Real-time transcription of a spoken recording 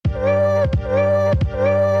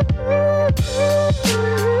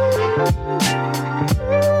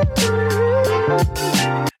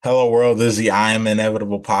Yo, this is the I Am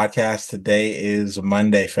Inevitable podcast. Today is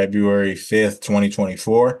Monday, February 5th,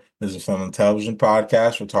 2024. This is a film and television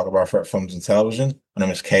podcast. We'll talk about films and television. My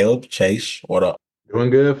name is Caleb Chase. What up? Doing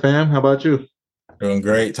good, fam. How about you? Doing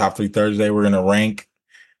great. Top 3 Thursday. We're going to rank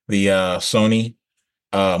the Sony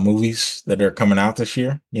movies that are coming out this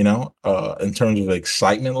year, in terms of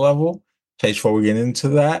excitement level. Chase, before we get into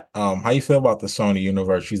that, how you feel about the Sony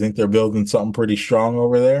universe? You think they're building something pretty strong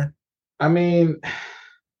over there? I mean,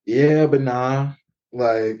 yeah, but nah.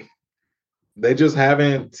 Like, they just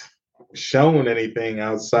haven't shown anything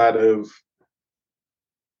outside of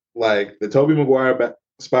like the Tobey Maguire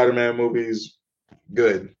Spider-Man movies.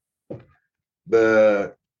 Good.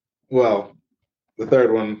 The well, the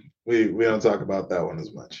third one we don't talk about that one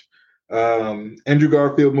as much. Andrew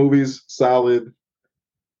Garfield movies solid,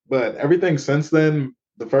 but everything since then,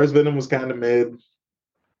 the first Venom was kind of mid.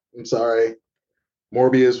 I'm sorry.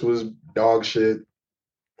 Morbius was dog shit.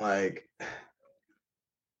 Like,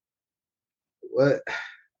 what?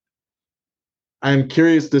 I'm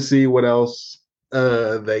curious to see what else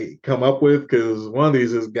they come up with because one of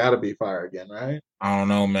these has got to be fire again, right? I don't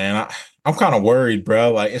know, man. I'm kind of worried,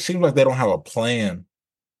 bro. Like, it seems like they don't have a plan.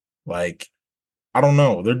 Like, I don't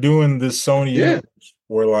know. They're doing this Sony Yeah, universe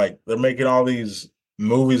where like they're making all these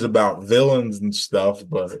movies about villains and stuff,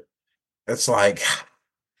 but it's like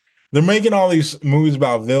they're making all these movies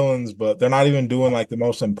about villains, but they're not even doing like the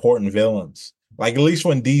most important villains. Like at least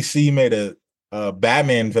when DC made a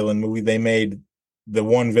Batman villain movie, they made the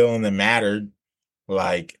one villain that mattered.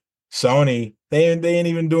 Like Sony, they ain't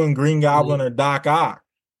even doing Green Goblin or Doc Ock,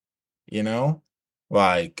 you know?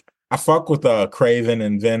 Like I fuck with Craven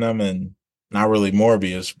and Venom and not really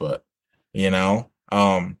Morbius, but you know,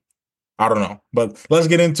 I don't know. But let's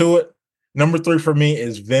get into it. Number 3 for me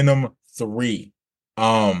is Venom 3.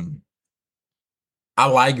 Um, I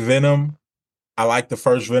like Venom. I like the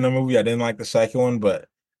first Venom movie. I didn't like the second one, but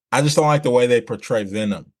I just don't like the way they portray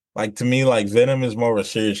Venom. Like to me, like Venom is more of a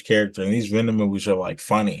serious character, and these Venom movies are like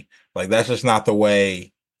funny. Like that's just not the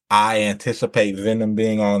way I anticipate Venom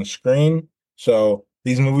being on screen. So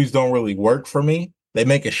these movies don't really work for me. They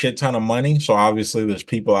make a shit ton of money, so obviously there's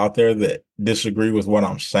people out there that disagree with what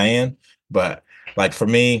I'm saying. But like for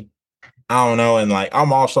me, I don't know. And like,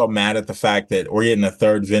 I'm also mad at the fact that we're getting a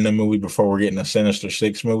third Venom movie before we're getting a Sinister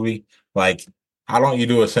Six movie. Like, how don't you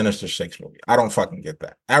do a Sinister Six movie? I don't fucking get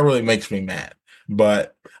that. That really makes me mad.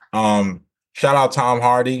 But shout out Tom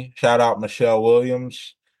Hardy, shout out Michelle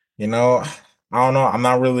Williams. You know, I don't know. I'm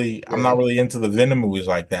yeah. not really into the Venom movies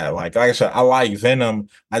like that. Like I said, I like Venom.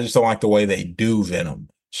 I just don't like the way they do Venom.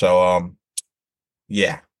 So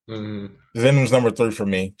yeah. Mhm. Venom's number 3 for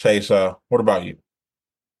me. Chase, what about you?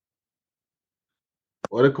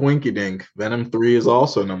 What a coinky dink. Venom 3 is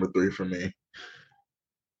also number 3 for me.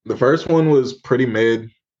 The first one was pretty mid.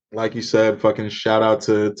 Like you said, fucking shout out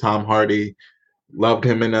to Tom Hardy. Loved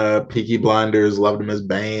him in Peaky Blinders, loved him as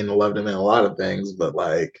Bane, loved him in a lot of things, but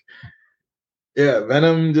like, yeah,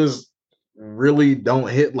 Venom just really don't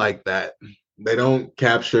hit like that. They don't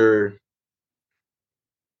capture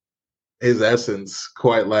his essence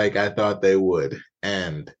quite like I thought they would.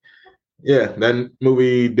 And yeah, that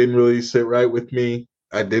movie didn't really sit right with me.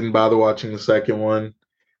 I didn't bother watching the second one.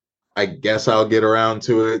 I guess I'll get around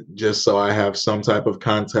to it just so I have some type of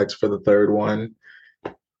context for the third one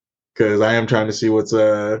because I am trying to see what's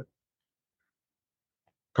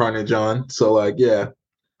Carnage on. So like, yeah,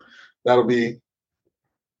 that'll be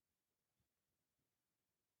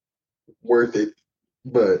worth it.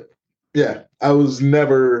 But yeah, I was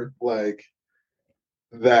never like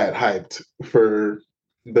that hyped for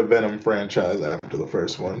the Venom franchise after the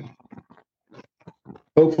first one.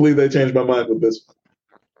 Hopefully they change my mind with this one.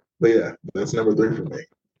 But yeah, that's number 3 for me.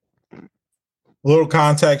 A little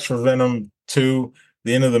context for Venom 2,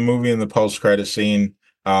 the end of the movie and the post-credit scene.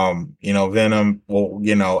 Venom,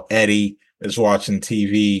 well, Eddie is watching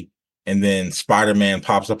TV and then Spider-Man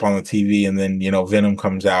pops up on the TV and then, Venom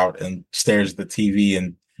comes out and stares at the TV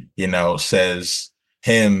and, says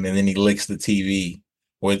him and then he licks the TV,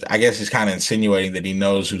 which I guess is kind of insinuating that he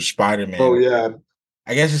knows who Oh Spider-Man is. yeah,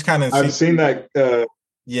 I guess it's kind of I've seen insinuating, that.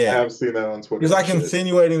 I yeah. have seen that on He's Twitter and like shit.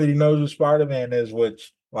 insinuating that he knows who Spider-Man is,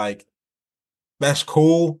 which like that's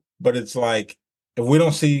cool, but it's like if we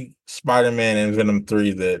don't see Spider-Man in Venom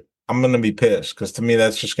 3, that I'm gonna be pissed because to me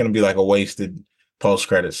that's just gonna be like a wasted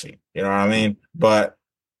post-credit scene. You know what I mean? But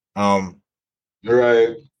um,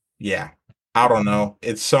 Right. yeah, I don't know.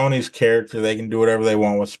 It's Sony's character; they can do whatever they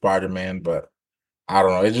want with Spider-Man, but I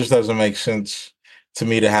don't know. It just doesn't make sense to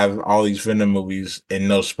me to have all these Venom movies and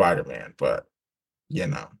no Spider-Man. But you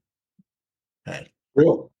know, hey,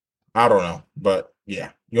 Real. I don't know. But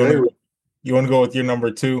yeah, you want Very me? real. You want to go with your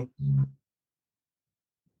number two?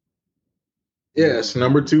 Yes,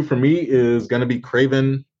 number two for me is gonna be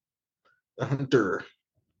Craven the Hunter.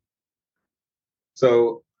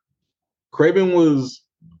 So Craven was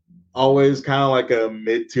always kind of like a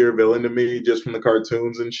mid-tier villain to me, just from the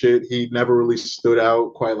cartoons and shit. He never really stood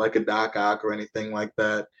out quite like a Doc Ock or anything like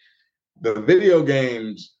that. The video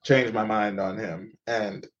games changed my mind on him,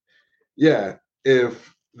 and yeah,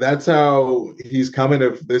 if that's how he's coming,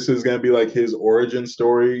 if this is going to be like his origin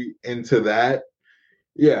story into that,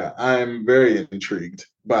 yeah, I'm very intrigued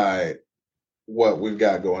by what we've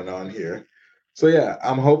got going on here. So yeah,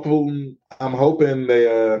 I'm hoping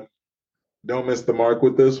they don't miss the mark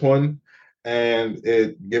with this one, and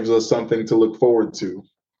it gives us something to look forward to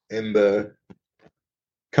in the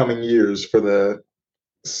coming years for the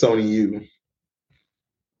Sony U.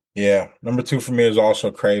 Yeah, number two for me is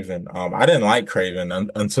also Craven. I didn't like Craven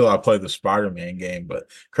until I played the Spider-Man game, but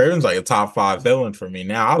Craven's like a top five villain for me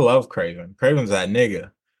now. I love Craven. Craven's that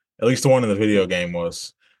nigga. At least the one in the video game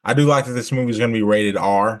was. I do like that this movie is going to be rated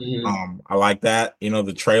R. Mm-hmm. I like that. You know,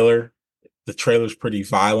 the trailer. The trailer's pretty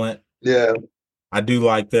violent. Yeah. I do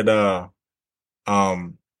like that.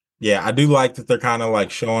 Um, yeah, I do like that they're kind of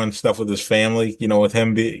like showing stuff with his family, with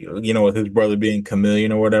him with his brother being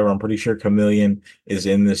Chameleon or whatever. I'm pretty sure Chameleon is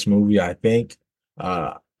in this movie, I think.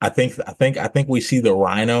 I think we see the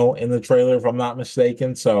Rhino in the trailer, if I'm not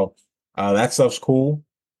mistaken. So that stuff's cool.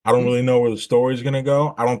 I don't really know where the story's gonna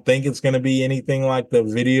go. I don't think it's gonna be anything like the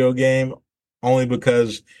video game, only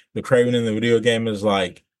because the Craven in the video game is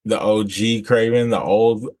like the OG Craven, the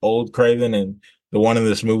old Craven, and the one in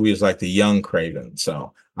this movie is like the young Craven.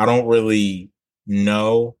 So I don't really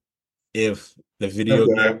know if the video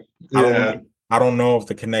game. Okay. I don't Yeah. really. I don't know if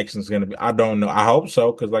the connection is going to be. I don't know. I hope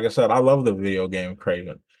so because, like I said, I love the video game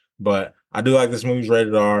Craven. But I do like this movie's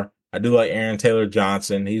rated R. I do like Aaron Taylor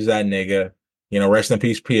Johnson. He's that nigga. Rest in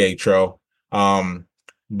peace, Pietro. Um,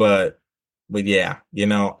 but yeah,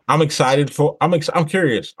 I'm excited for. I'm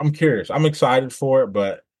curious. I'm curious. I'm excited for it,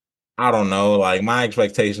 but I don't know. Like my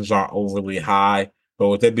expectations aren't overly high, but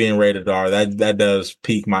with it being rated R, that does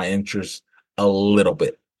pique my interest a little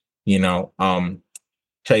bit. You know,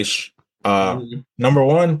 Chase, Mhm. number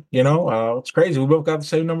one. It's crazy. We both got the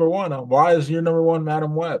same number one. Why is your number one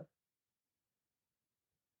Madam Web?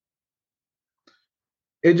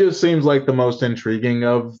 It just seems like the most intriguing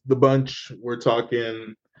of the bunch. We're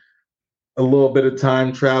talking a little bit of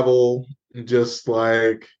time travel, just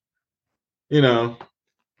like, you know,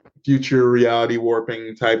 future reality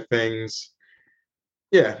warping type things.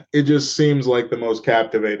 Yeah, it just seems like the most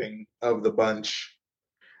captivating of the bunch.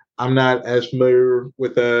 I'm not as familiar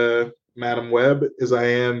with Madam Web as I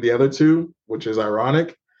am the other two, which is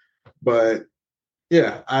ironic. But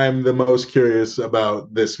yeah, I'm the most curious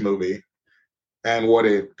about this movie and what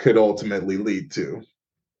it could ultimately lead to.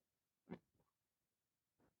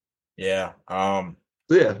 Yeah. So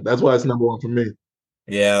yeah, that's why it's number one for me.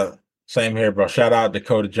 Yeah. Same here, bro. Shout out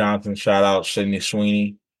Dakota Johnson. Shout out Sydney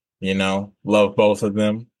Sweeney. Love both of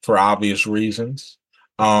them for obvious reasons.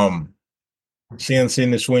 Um, Seeing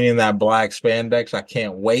Sydney Sweeney in that black spandex, I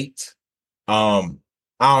can't wait. Um,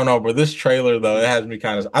 I don't know, but this trailer though, it has me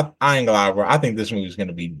kind of. I ain't gonna lie, bro. I think this movie's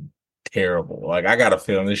gonna be terrible. Like, I got a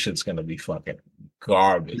feeling this shit's gonna be fucking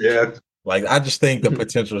garbage. Yeah. Like, I just think the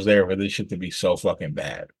potential's there for this shit to be so fucking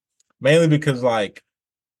bad. Mainly because, like,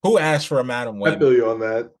 who asked for a Madam I Web? feel you on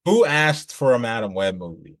that. Who asked for a Madam Web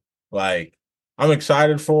movie? Like, I'm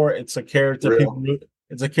excited for it. Real. It's a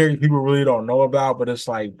character people really don't know about, but it's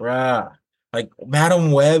like, bruh, like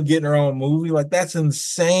Madam Web getting her own movie, like that's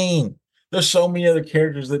insane. There's so many other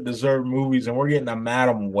characters that deserve movies, and we're getting a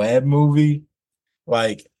Madam Web movie.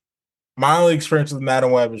 Like, my only experience with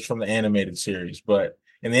Madam Web is from the animated series, but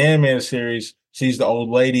in the animated series, she's the old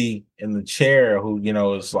lady in the chair who,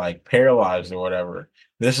 is like paralyzed or whatever.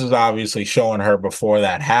 This is obviously showing her before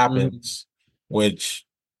that Mhm. happens, which,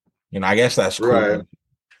 I guess that's cool. Right.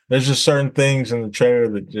 There's just certain things in the trailer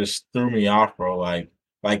that just threw me off, bro.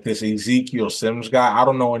 Like this Ezekiel Sims guy. I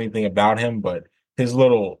don't know anything about him, but his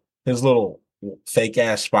little fake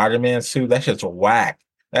ass Spider-Man suit, that shit's whack.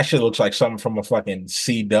 That shit looks like something from a fucking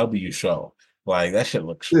CW show. Like that shit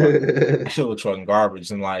looks fucking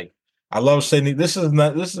garbage. And like I love Sydney. This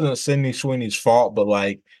isn't Sydney Sweeney's fault, but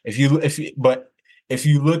like if you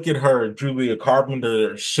look at her Julia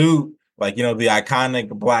Carpenter suit, like the iconic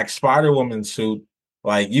black Spider Woman suit,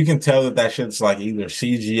 like you can tell that shit's like either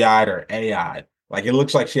CGI'd or AI'd. Like it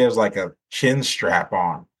looks like she has like a chin strap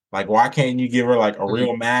on. Like why can't you give her like a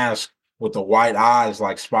real mask with the white eyes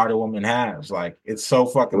like Spider Woman has? Like it's so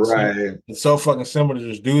fucking simple. Right. It's so fucking simple to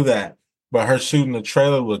just do that. But her suit in the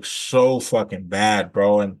trailer looks so fucking bad,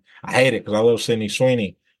 bro. And I hate it because I love Sydney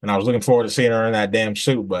Sweeney, and I was looking forward to seeing her in that damn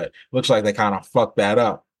suit, but it looks like they kind of fucked that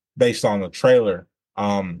up based on the trailer.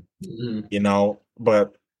 Um, Mhm.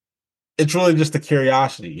 but it's really just a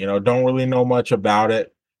curiosity, don't really know much about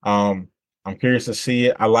it. Um, I'm curious to see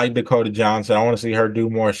it. I like Dakota Johnson. I want to see her do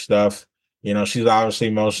more stuff. She's obviously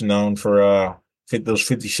most known for those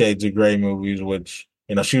 50 Shades of Grey movies, which,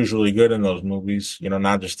 she was really good in those movies,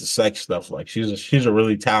 not just the sex stuff. Like she's a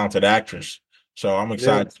really talented actress. So I'm Yeah.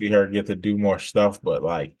 excited to see her get to do more stuff. But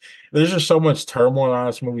like there's just so much turmoil on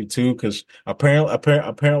this movie too, because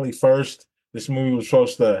apparently first this movie was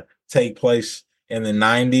supposed to take place in the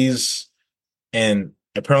 90s, and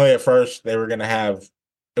apparently at first they were going to have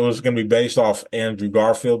it was going to be based off Andrew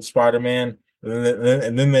Garfield's Spider-Man,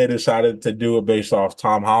 and then they decided to do it based off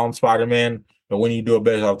Tom Holland Spider-Man. But when you do it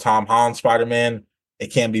based off Tom Holland Spider-Man, it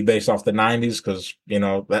can't be based off the 90s because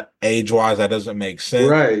that age-wise that doesn't make sense.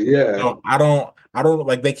 Right. Yeah. So I don't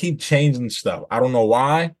like they keep changing stuff. I don't know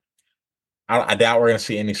why. I doubt we're gonna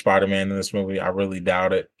see any Spider-Man in this movie. I really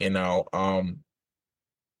doubt it.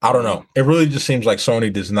 I don't know. It really just seems like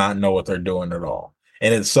Sony does not know what they're doing at all.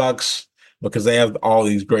 And it sucks because they have all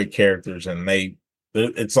these great characters and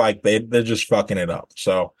it's like they're just fucking it up.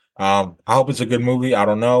 So I hope it's a good movie. I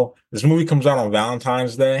don't know. This movie comes out on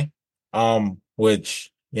Valentine's Day.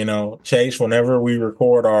 Which, Chase, whenever we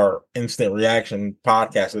record our instant reaction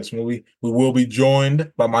podcast of this movie, we will be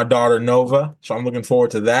joined by my daughter Nova. So I'm looking forward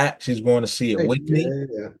to that. She's going to see it Hey, with me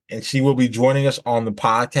yeah. and she will be joining us on the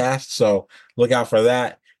podcast. So look out for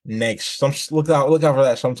that look out for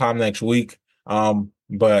that sometime next week.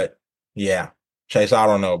 But yeah, Chase, I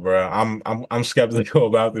don't know, bro. I'm skeptical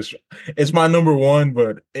about this. It's my number one,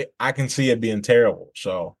 but I can see it being terrible.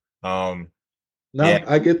 So yeah, No,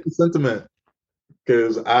 I get the sentiment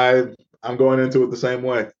because I'm going into it the same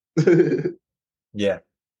way. yeah,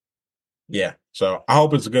 yeah. So I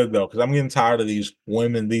hope it's good though, because I'm getting tired of these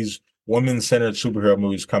women-centered superhero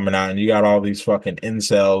movies coming out, and you got all these fucking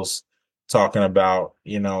incels talking about,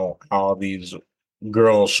 how these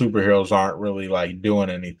girl superheroes aren't really like doing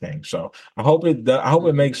anything. So I hope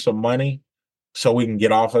it makes some money so we can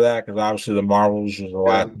get off of that because obviously the Marvels was the Yeah.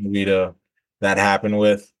 last movie to that happened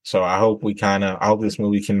with. So I hope this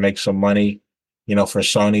movie can make some money, for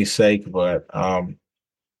Sony's sake. But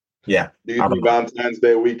yeah, Do you I don't think know. Valentine's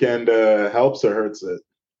Day weekend helps or hurts it?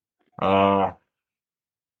 Uh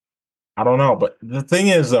I don't know. But the thing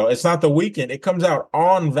is though, it's not the weekend. It comes out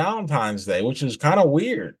on Valentine's Day, which is kind of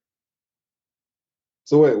weird.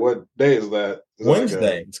 So wait, what day is that? Is that like a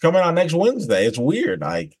Wednesday. It's coming out next Wednesday. It's weird.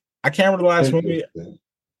 Like I can't remember the last movie. interesting?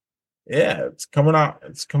 Yeah, it's coming out.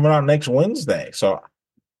 It's coming out next Wednesday. So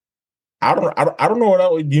I don't know what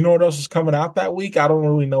else. Do you know what else is coming out that week? I don't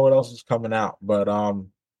really know what else is coming out. But Off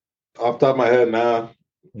the top of my head now.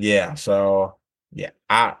 yeah. So yeah,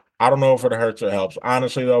 I don't know if it hurts or helps.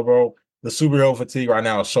 Honestly though, bro, the superhero fatigue right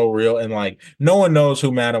now is so real, and like no one knows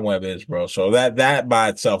who Madam Web is, bro. So that by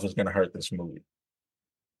itself is gonna hurt this movie.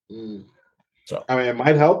 Mm. So I mean, it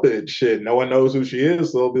might help it. Shit, no one knows who she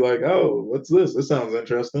is, so they'll be like, "Oh, what's this? This sounds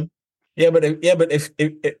interesting." yeah, but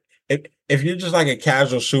if you're just like a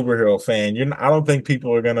casual superhero fan, I don't think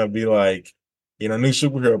people are gonna be like, new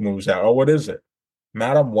superhero movies out. Oh, what is it?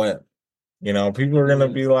 Madam Web. People are gonna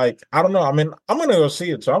Mm. be like, I don't know. I mean, I'm gonna go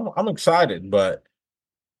see it, so I'm excited, but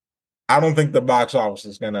I don't think the box office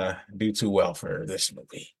is gonna do too well for this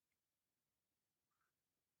movie.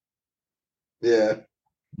 Yeah,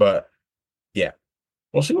 But yeah,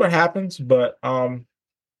 we'll see what happens. But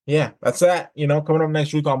yeah, that's that. Coming up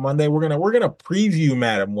next week on Monday, we're gonna preview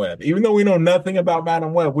Madam Web. Even though we know nothing about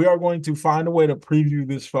Madam Web, we are going to find a way to preview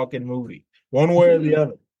this fucking movie, one way or the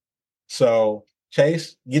other. So,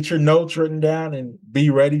 Chase, get your notes written down and be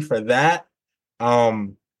ready for that.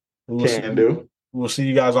 Um, we'll see. can do. We'll see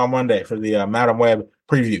you guys on Monday for the Madam Web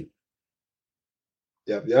preview.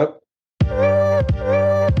 Yep, yep.